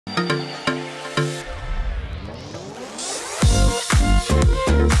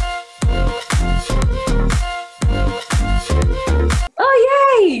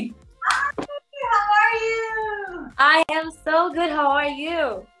I am so good. How are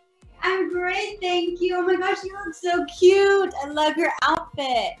you? I'm great, thank you. Oh my gosh, you look so cute. I love your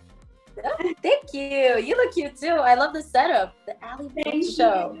outfit. Oh, thank you. You look cute too. I love the setup. The Alley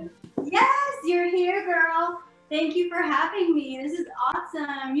show. Yes, you're here, girl. Thank you for having me. This is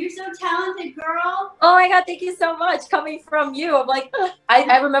awesome. You're so talented, girl. Oh my God, thank you so much. Coming from you, I'm like,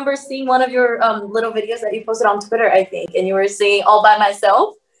 I remember seeing one of your little videos that you posted on Twitter, I think, and you were singing All By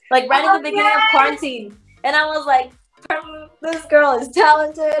Myself, like right in the beginning of quarantine. And I was like, this girl is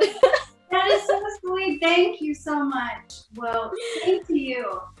talented. That is so sweet. Thank you so much. Well, thank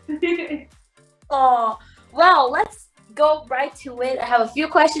you. Oh, well, let's go right to it. I have a few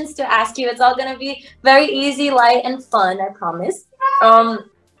questions to ask you. It's all gonna be very easy, light, and fun, I promise.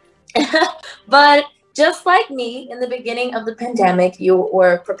 But just like me, in the beginning of the pandemic, you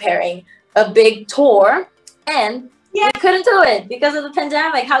were preparing a big tour, and you couldn't do it because of the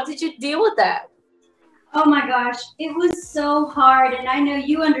pandemic. How did you deal with that? Oh my gosh, it was so hard, and I know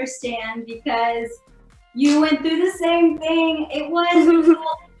you understand because you went through the same thing. It was,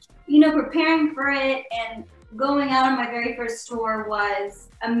 preparing for it and going out on my very first tour was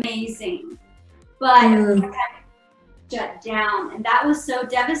amazing, but I had to shut down, and that was so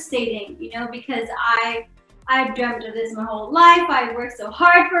devastating, because I dreamt of this my whole life. I worked so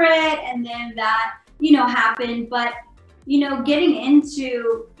hard for it, and then that, happened. But getting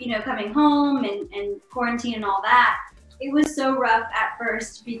into, coming home and quarantine and all that, it was so rough at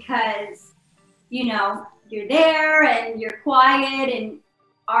first because, you're there and you're quiet, and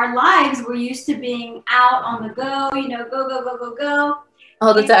our lives were used to being out on the go, go.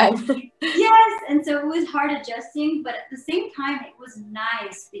 All the time. Yes, and so it was hard adjusting, but at the same time, it was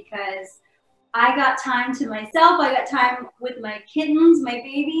nice because I got time to myself. I got time with my kittens, my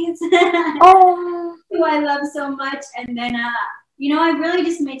babies, who I love so much. And then, I really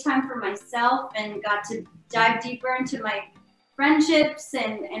just made time for myself and got to dive deeper into my friendships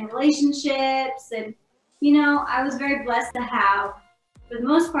and relationships. And, I was very blessed to have, for the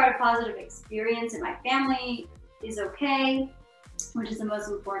most part, a positive experience, and my family is okay, which is the most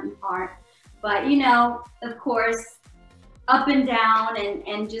important part. But, of course, up and down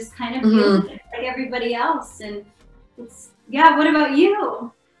and just kind of feeling like everybody else. And what about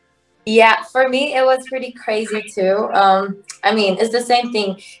you? Yeah, for me, it was pretty crazy too. It's the same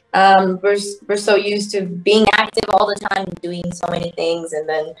thing. We're so used to being active all the time, doing so many things, and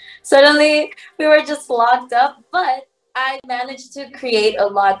then suddenly we were just locked up. But I managed to create a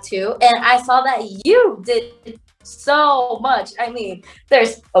lot too, and I saw that you did so much.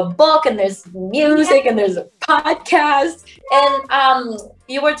 There's a book, and there's music, and there's a podcast, and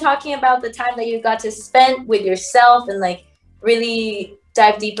you were talking about the time that you got to spend with yourself and like really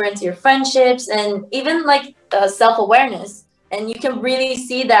dive deeper into your friendships and even like self-awareness, and you can really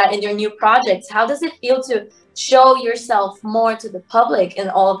see that in your new projects. How does it feel to show yourself more to the public in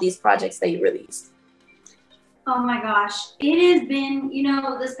all of these projects that you released? Oh my gosh, it has been,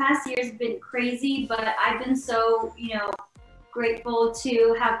 this past year has been crazy, but I've been so, grateful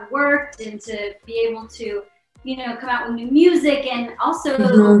to have worked and to be able to, come out with new music, and also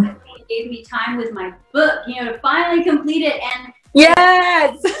it gave me time with my book, to finally complete it. And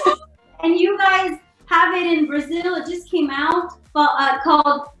yes, and you guys have it in Brazil. It just came out,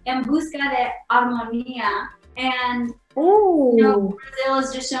 called Busca da Harmonia, and Brazil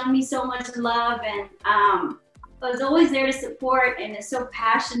has just shown me so much love, and I was always there to support, and is so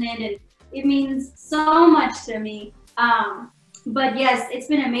passionate, and it means so much to me. But yes, it's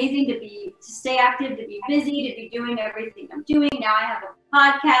been amazing to stay active, to be busy, to be doing everything I'm doing. Now I have a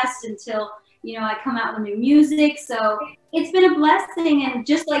podcast until, I come out with new music. So it's been a blessing. And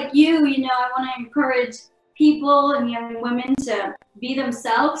just like you, I want to encourage people and young women to be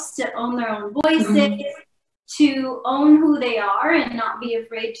themselves, to own their own voices, to own who they are, and not be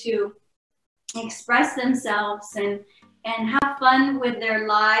afraid to express themselves and have fun with their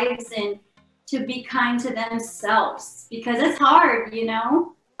lives, and to be kind to themselves, because it's hard,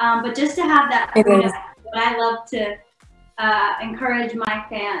 but just to have that freedom, what I love to encourage my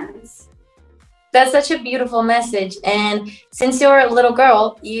fans. That's such a beautiful message. And since you're a little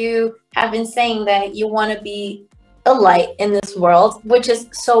girl, you have been saying that you want to be a light in this world, which is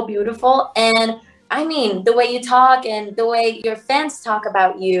so beautiful. And the way you talk and the way your fans talk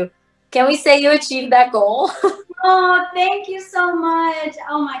about you, can we say you achieved that goal? Oh, thank you so much.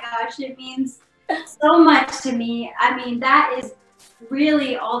 Oh my gosh, it means so much to me. That is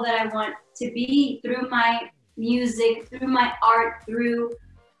really all that I want to be, through my music, through my art, through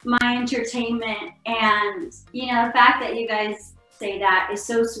my entertainment. And the fact that you guys say that is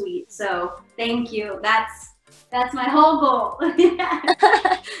so sweet. So thank you. That's That's my whole goal.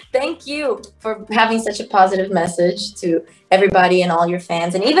 Thank you for having such a positive message to everybody and all your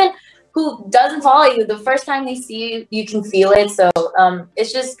fans, and even who doesn't follow you. The first time they see you, you can feel it. So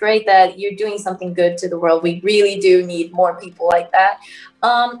it's just great that you're doing something good to the world. We really do need more people like that.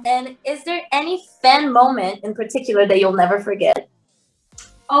 And is there any fan moment in particular that you'll never forget?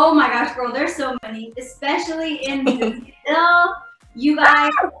 Oh my gosh, girl, there's so many, especially in Brazil. You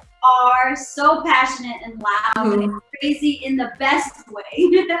guys are so passionate and loud and crazy in the best way.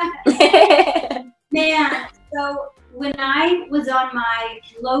 Man, so when I was on my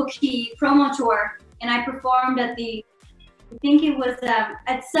low-key promo tour and I performed at I think it was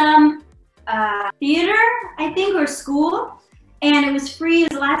at some theater, I think, or school, and it was free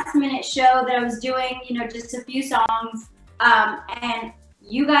as a last-minute show that I was doing, you know, just a few songs, and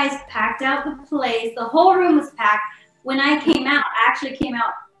you guys packed out the place. The whole room was packed. When I came out, I actually came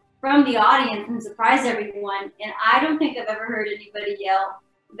out from the audience and surprised everyone, and I don't think I've ever heard anybody yell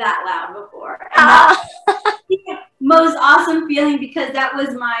that loud before. Most awesome feeling, because that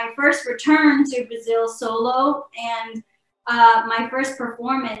was my first return to Brazil solo, and my first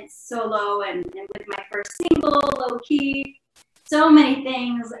performance solo, and with my first single, Low Key. So many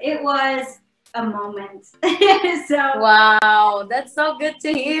things. It was a moment. So wow, that's so good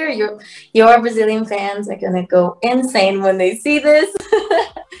to hear. Your Brazilian fans are gonna go insane when they see this.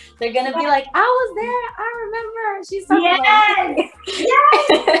 They're gonna be like, I was there, I remember, she's talking about me.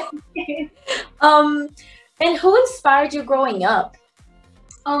 Yes. And who inspired you growing up?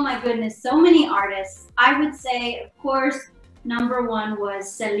 Oh my goodness, so many artists. I would say, of course, number one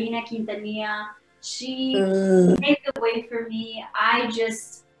was Selena Quintanilla. She paved the way for me. I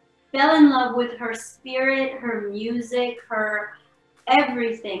just fell in love with her spirit, her music, her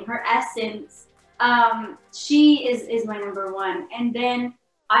everything, her essence. She is my number one. And then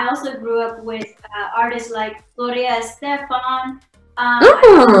I also grew up with artists like Gloria Estefan.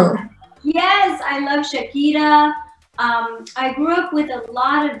 Yes, I love Shakira. I grew up with a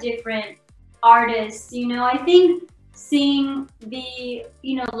lot of different artists. You know, I think seeing the,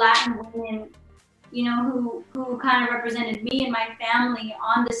 you know, Latin women, you know, who kind of represented me and my family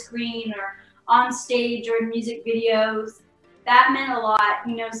on the screen or on stage or in music videos, that meant a lot.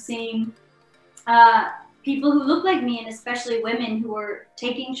 You know, seeing people who look like me, and especially women who were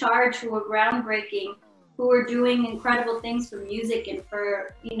taking charge, who were groundbreaking, who were doing incredible things for music and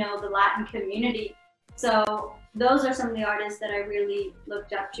for, you know, the Latin community. So those are some of the artists that I really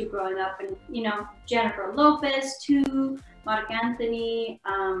looked up to growing up. And, you know, Jennifer Lopez too, Marc Anthony,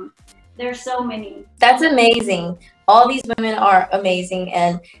 there's so many. That's amazing. All these women are amazing,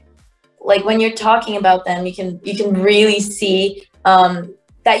 and like when you're talking about them, you can really see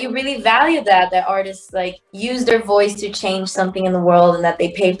that you really value that artists like use their voice to change something in the world, and that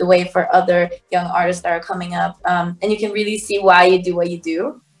they pave the way for other young artists that are coming up. And you can really see why you do what you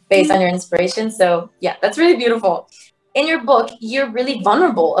do based on your inspiration. So yeah, that's really beautiful. In your book, you're really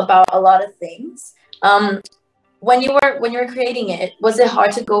vulnerable about a lot of things. When you were creating it, was it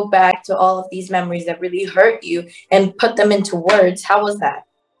hard to go back to all of these memories that really hurt you and put them into words? How was that?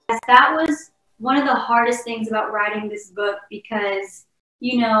 Yes, that was one of the hardest things about writing this book, because,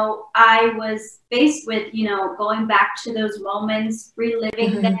 you know, I was faced with, you know, going back to those moments,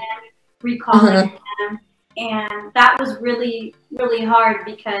 reliving them, recalling them. And that was really, really hard,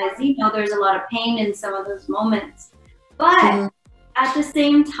 because, you know, there's a lot of pain in some of those moments. But at the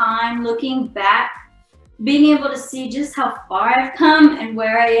same time, looking back, being able to see just how far I've come and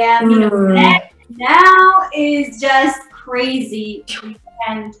where I am, you know, now is just crazy.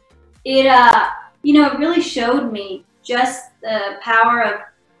 And it, you know, it really showed me just the power of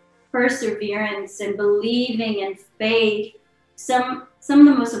perseverance and believing and faith, some of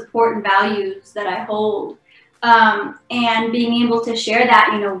the most important values that I hold. And being able to share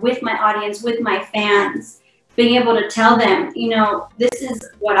that, you know, with my audience, with my fans, being able to tell them, you know, this is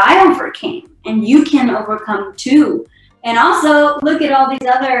what I overcame and you can overcome too. And also look at all these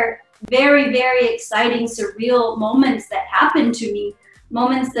other very, very exciting, surreal moments that happened to me,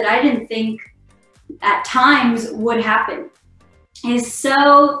 moments that I didn't think at times would happen. Is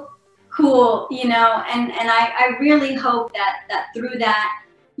so cool, you know, and I really hope that through that,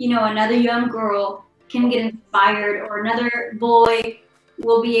 you know, another young girl can get inspired, or another boy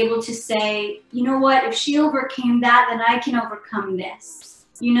will be able to say, you know what, if she overcame that, then I can overcome this,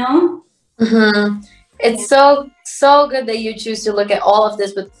 you know? It's so good that you choose to look at all of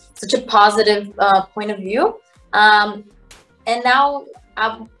this with such a positive point of view. And now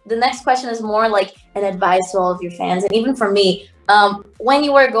the next question is more like an advice to all of your fans, and even for me. When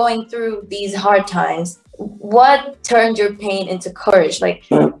you were going through these hard times, what turned your pain into courage? Like,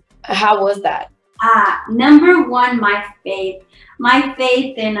 how was that? Number one, my faith. My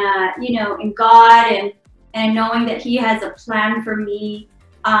faith in, in God and knowing that He has a plan for me.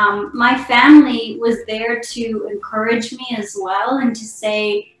 My family was there to encourage me as well and to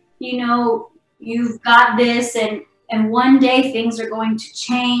say, you've got this, and one day things are going to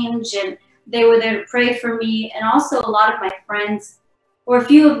change. And they were there to pray for me. And also a lot of my friends, or a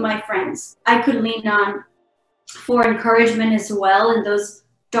few of my friends, I could lean on for encouragement as well in those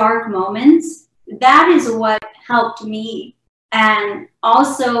dark moments. That is what helped me. And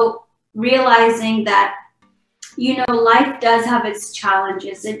also realizing that, life does have its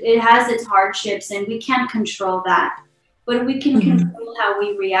challenges. It has its hardships, and we can't control that. But we can control how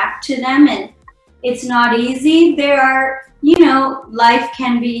we react to them. And it's not easy. There are, life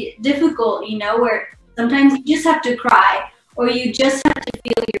can be difficult, where sometimes you just have to cry or you just have to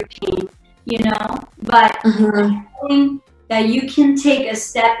feel your pain, But knowing that you can take a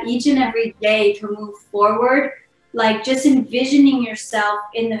step each and every day to move forward, like just envisioning yourself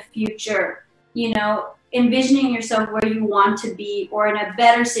in the future, envisioning yourself where you want to be or in a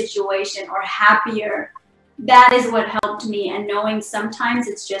better situation or happier. That is what helped me, and knowing sometimes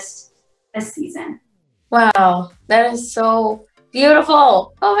it's just a season. Wow, that is so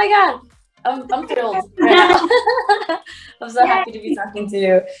beautiful. Oh my God. I'm thrilled right now. I'm so happy to be talking to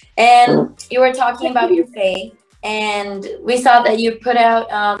you. And you were talking about your faith, and we saw that you put out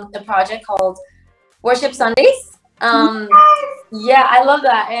a project called Worship Sundays. Yeah, I love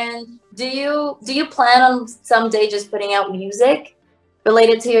that. And do you plan on someday just putting out music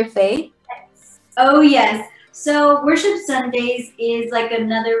related to your faith? Oh yes. So Worship Sundays is like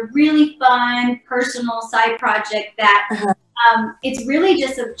another really fun personal side project that it's really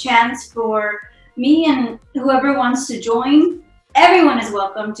just a chance for me and whoever wants to join. Everyone is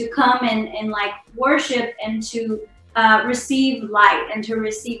welcome to come and like worship and to receive light and to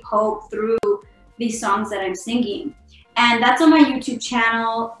receive hope through these songs that I'm singing. And that's on my YouTube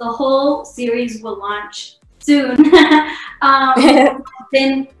channel. The whole series will launch soon. I've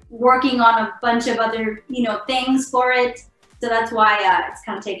been working on a bunch of other, things for it. So that's why it's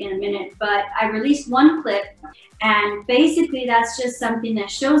kind of taken a minute. But I released one clip, and basically that's just something that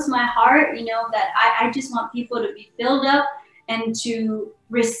shows my heart, that I just want people to be filled up and to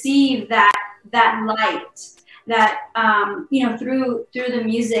receive that light, that, through the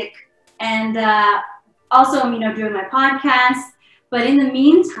music. And also, doing my podcast. But in the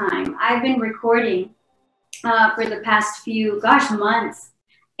meantime, I've been recording for the past few, months.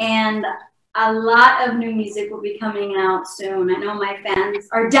 And a lot of new music will be coming out soon. I know my fans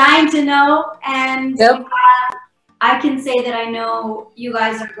are dying to know. And I can say that I know you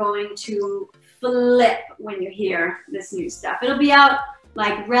guys are going to flip when you hear this new stuff. It'll be out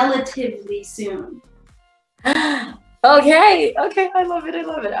like relatively soon. Okay, I love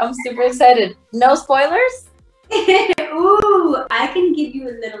it. I'm super excited. No spoilers? Ooh, I can give you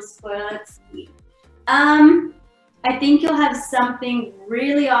a little spoiler. Let's see. I think you'll have something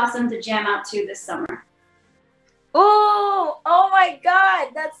really awesome to jam out to this summer. Oh my God,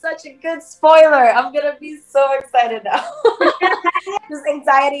 that's such a good spoiler. I'm gonna be so excited now. Just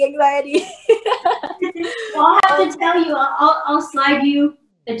anxiety. Well, I'll have to tell you, I'll slide you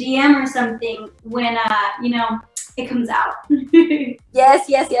a DM or something when it comes out.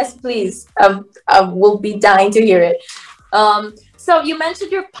 Yes, please. I will be dying to hear it. So you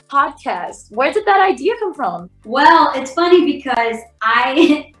mentioned your podcast. Where did that idea come from? Well, it's funny because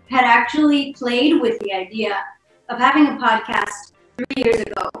I had actually played with the idea of having a podcast 3 years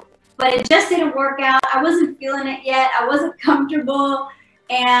ago, but it just didn't work out. I wasn't feeling it yet. I wasn't comfortable,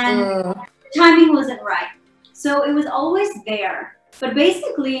 and the timing wasn't right. So it was always there. But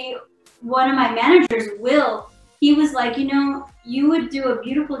basically, one of my managers, Will, he was like, you would do a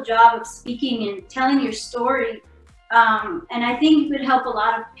beautiful job of speaking and telling your story. And I think it would help a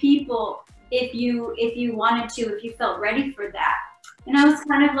lot of people if you wanted to, if you felt ready for that. And I was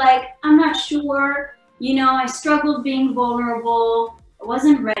kind of like, I'm not sure. I struggled being vulnerable. I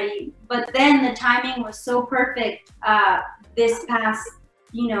wasn't ready. But then the timing was so perfect this past,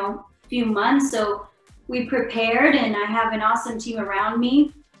 few months. So we prepared, and I have an awesome team around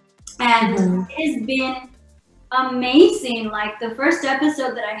me. And it has been amazing. Like the first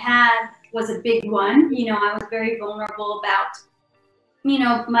episode that I had was a big one. I was very vulnerable about,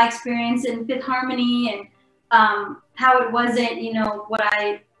 my experience in Fifth Harmony and how it wasn't, what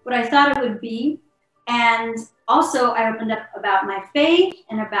I thought it would be. And also I opened up about my faith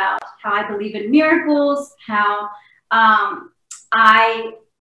and about how I believe in miracles, how I,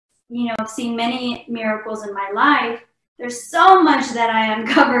 have seen many miracles in my life. There's so much that I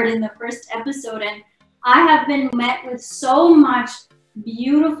uncovered in the first episode, and I have been met with so much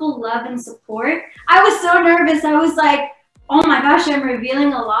beautiful love and support. I was so nervous. I was like, oh my gosh, I'm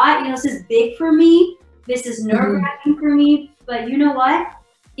revealing a lot. You know, this is big for me. This is nerve-wracking for me. But you know what?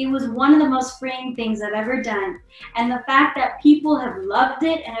 It was one of the most freeing things I've ever done. And the fact that people have loved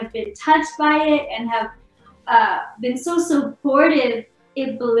it and have been touched by it and have been so supportive,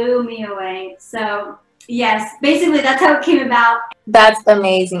 it blew me away. So yes, basically that's how it came about. That's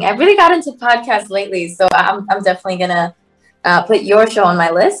amazing. I've really got into podcasts lately, so I'm definitely gonna put your show on my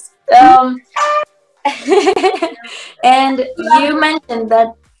list. And you mentioned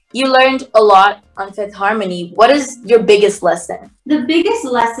that you learned a lot on Fifth Harmony. What is your biggest lesson? The biggest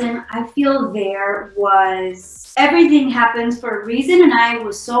lesson I feel there was everything happens for a reason, and I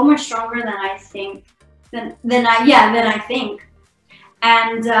was so much stronger than I think. Than I think.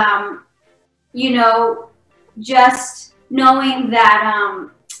 And you know, just knowing that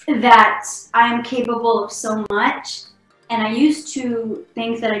that I am capable of so much. And I used to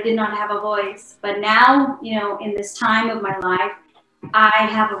think that I did not have a voice, but now, you know, in this time of my life, I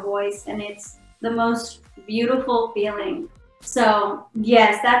have a voice, and it's the most beautiful feeling. So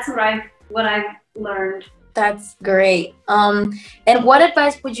yes, that's what I've learned. That's great. And what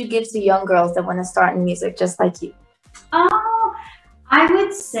advice would you give to young girls that want to start in music just like you? Oh, I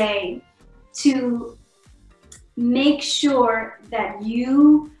would say to make sure that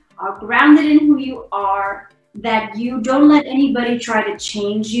you are grounded in who you are, that you don't let anybody try to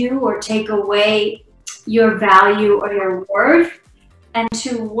change you or take away your value or your worth, and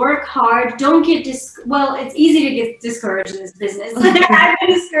to work hard. Don't get well, it's easy to get discouraged in this business. I've been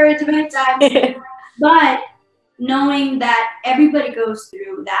discouraged many times. But knowing that everybody goes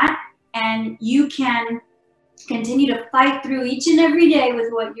through that, and you can continue to fight through each and every day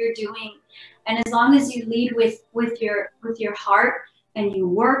with what you're doing. And as long as you lead with your heart, and you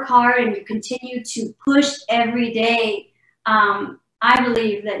work hard, and you continue to push every day, I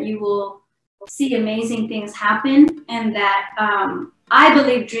believe that you will see amazing things happen, and that I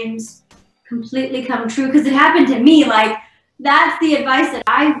believe dreams completely come true, because it happened to me. Like, that's the advice that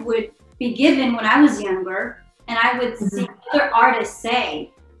I would be given when I was younger, and I would see other artists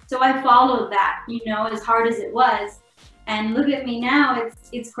say. So I followed that, you know, as hard as it was. And look at me now,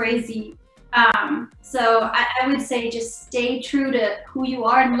 it's crazy. So I would say just stay true to who you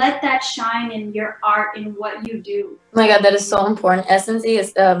are, and let that shine in your art, in what you do. Oh my God, that is so important. Essence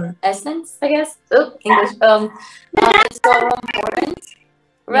is essence, I guess. Oh, English. It's so important,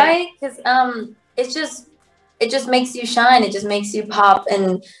 right? Because it just makes you shine. It just makes you pop,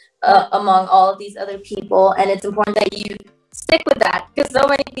 and among all of these other people. And it's important that you stick with that, because so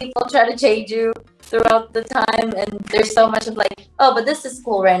many people try to change you throughout the time, and there's so much of like, oh, but this is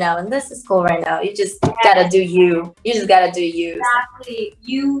cool right now, and this is cool right now. You just gotta do you. You just gotta do you. Exactly.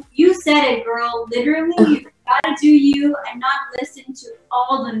 You said it, girl. Literally, you gotta do you, and not listen to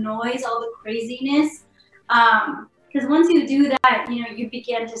all the noise, all the craziness. Because once you do that, you know, you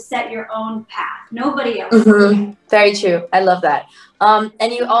begin to set your own path. Nobody else. Very true. I love that.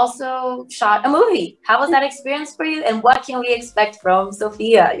 And you also shot a movie. How was that experience for you? And what can we expect from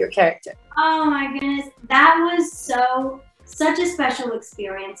Sophia, your character? Oh my goodness. That was such a special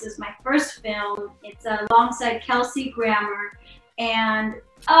experience. It's my first film. It's alongside Kelsey Grammer. And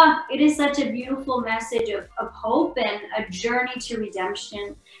it is such a beautiful message of hope and a journey to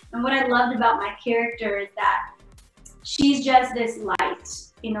redemption. And what I loved about my character is that she's just this light,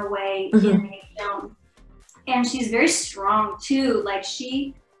 in a way, in the film. And she's very strong too. Like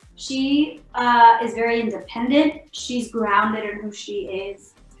she is very independent. She's grounded in who she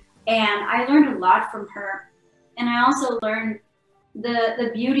is. And I learned a lot from her. And I also learned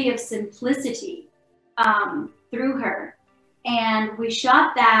the beauty of simplicity through her. And we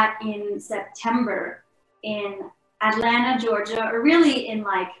shot that in September in Atlanta, Georgia, or really in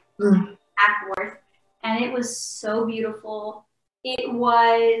like Ackworth. And it was so beautiful. It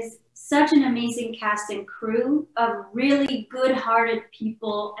was such an amazing cast and crew of really good-hearted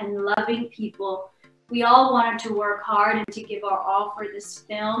people and loving people. We all wanted to work hard and to give our all for this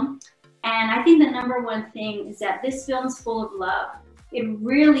film. And I think the number one thing is that this film's full of love. It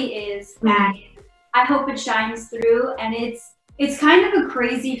really is. And I hope it shines through. And it's kind of a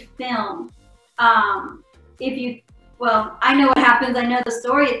crazy film. Well, I know what happens. I know the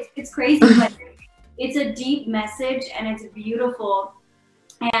story. It's crazy, but it's a deep message, and it's beautiful.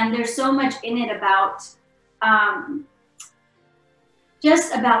 And there's so much in it about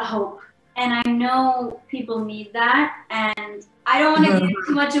just about hope. And I know people need that. And I don't want to give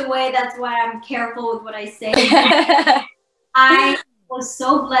too much away. That's why I'm careful with what I say. I was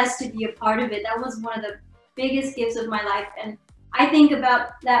so blessed to be a part of it. That was one of the biggest gifts of my life. And I think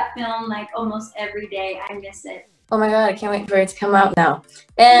about that film like almost every day. I miss it. Oh my God, I can't wait for it to come out now.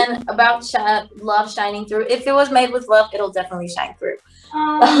 And about love shining through. If it was made with love, it'll definitely shine through.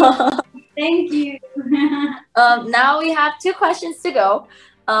 Thank you. Now we have 2 questions to go.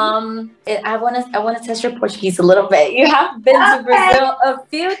 I want to test your Portuguese a little bit. You have been to Brazil a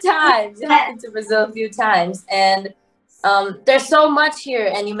few times. And there's so much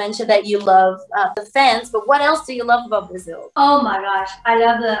here. And you mentioned that you love the fans, but what else do you love about Brazil? Oh my gosh, I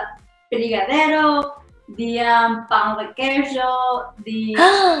love the brigadeiro, the pão de queijo, the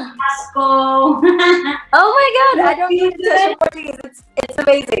casco. Oh my God, I don't need to touch your Portuguese. It's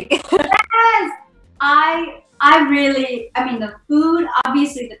amazing. Yes, I mean, the food,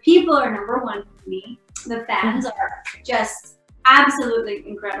 obviously the people are number 1 for me. The fans are just absolutely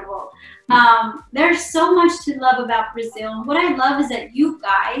incredible. There's so much to love about Brazil. And what I love is that you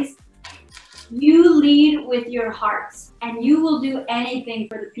guys, you lead with your hearts and you will do anything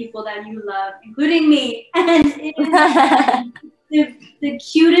for the people that you love, including me. And it is the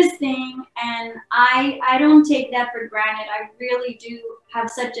cutest thing. And I don't take that for granted. I really do have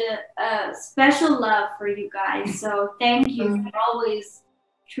such a special love for you guys. So thank you for always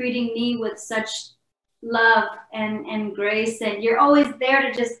treating me with such love and grace. And you're always there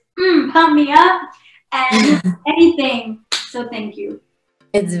to just pump me up and anything. So thank you.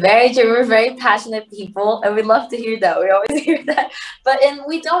 It's very true. We're very passionate people, and we love to hear that. We always hear that, and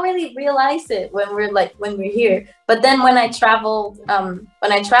we don't really realize it when we're here. But then when I travel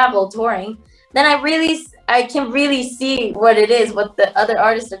touring, then I can really see what it is, what the other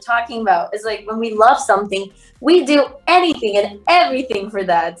artists are talking about. It's like when we love something, we do anything and everything for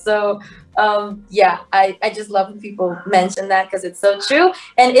that. So yeah, I just love when people mention that because it's so true.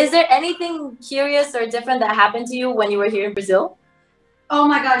 And is there anything curious or different that happened to you when you were here in Brazil? Oh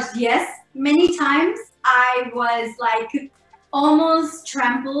my gosh, yes. Many times I was like almost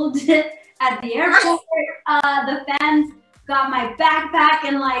trampled at the airport. The fans got my backpack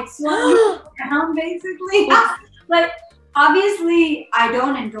and like swung me around basically. Like, obviously I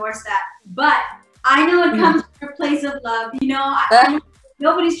don't endorse that, but I know it comes from a place of love. You know,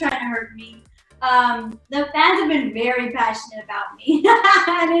 nobody's trying to hurt me. The fans have been very passionate about me.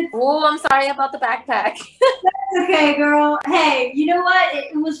 Oh, I'm sorry about the backpack. That's okay, girl. Hey, you know what?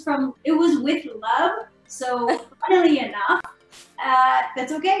 It was with love. So funnily enough,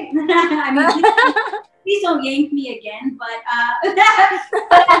 that's okay. I mean, please don't yank me again. But I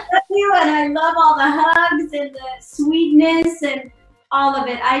love you, and I love all the hugs and the sweetness and all of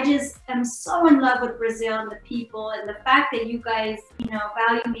it. I just am so in love with Brazil and the people, and the fact that you guys,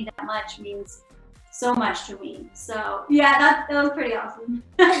 value me that much means so much to me. So yeah, that was pretty awesome.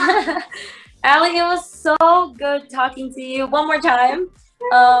 Ali, it was so good talking to you one more time.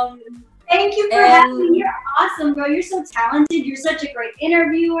 Thank you for having me. You're awesome, girl. You're so talented. You're such a great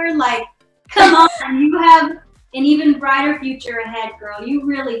interviewer. Like, come on, you have an even brighter future ahead, girl. You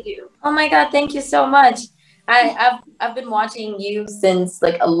really do. Oh my God, thank you so much. I've been watching you since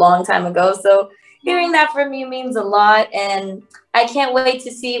like a long time ago, so hearing that from you means a lot, and I can't wait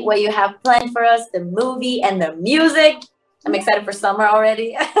to see what you have planned for us, the movie and the music. I'm excited for summer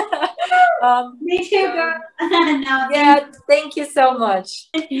already. Me too, girl. No, yeah, thank you so much.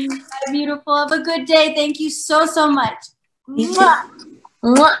 Beautiful. Have a good day. Thank you so much. Mwah.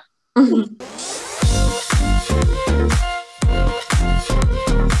 Mwah.